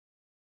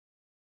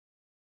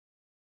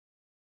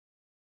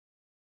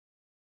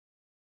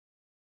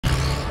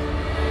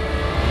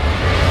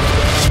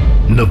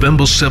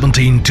November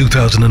 17,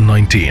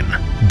 2019,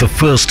 the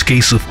first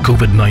case of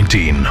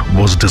COVID-19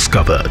 was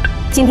discovered.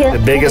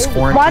 The biggest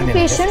quarantine One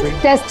patient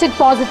tested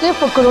positive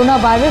for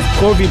coronavirus.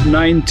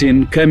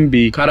 COVID-19 can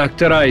be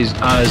characterized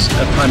as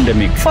a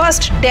pandemic.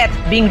 First death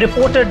being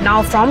reported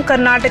now from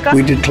Karnataka.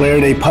 We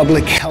declared a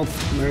public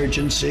health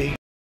emergency.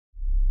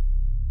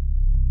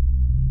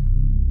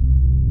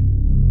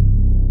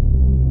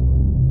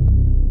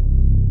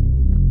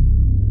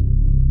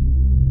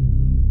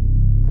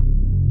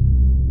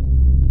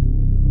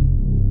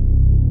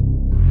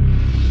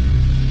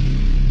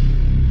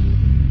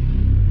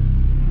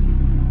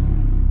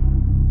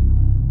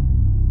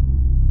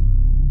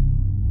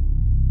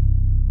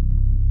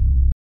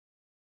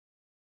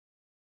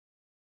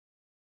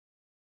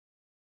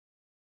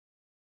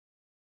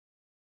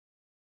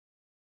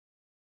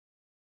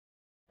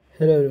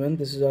 Hello everyone,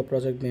 this is our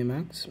project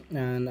BayMax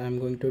and I'm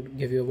going to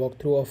give you a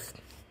walkthrough of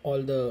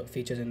all the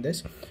features in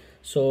this.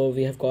 So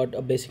we have got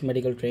a basic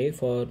medical tray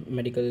for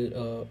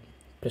medical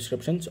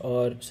prescriptions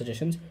or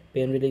suggestions,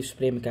 pain relief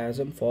spray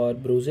mechanism for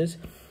bruises,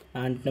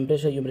 and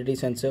temperature humidity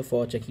sensor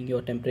for checking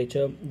your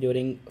temperature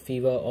during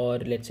fever or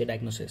let's say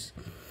diagnosis.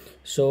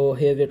 So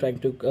here we are trying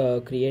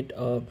to create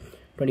a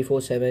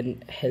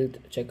 24/7 health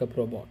checkup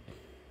robot.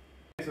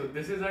 So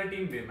this is our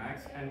team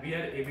BayMax and we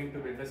are aiming to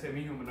build a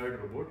semi-humanoid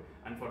robot,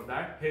 and for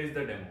that here is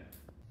the demo.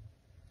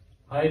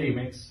 Hi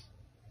Remix.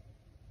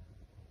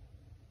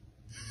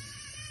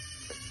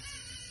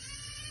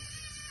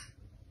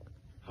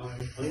 Hi,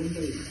 I am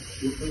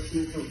BayMax, your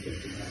personal healthcare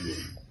companion.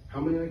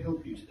 How may I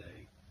help you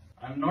today?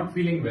 I'm not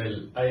feeling well.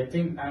 I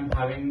think I'm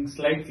having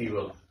slight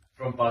fever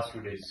from past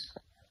 2 days.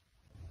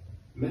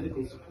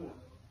 Medical support?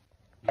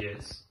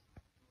 Yes.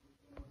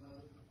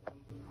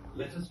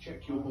 Let us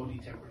check your body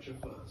temperature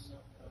first.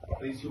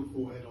 Place your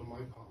forehead on my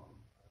palm.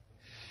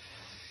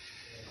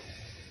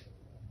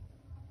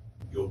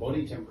 Your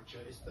body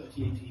temperature is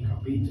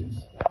 38 meters,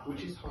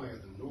 which is higher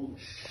than normal.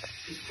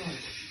 Describe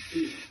what you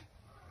feel.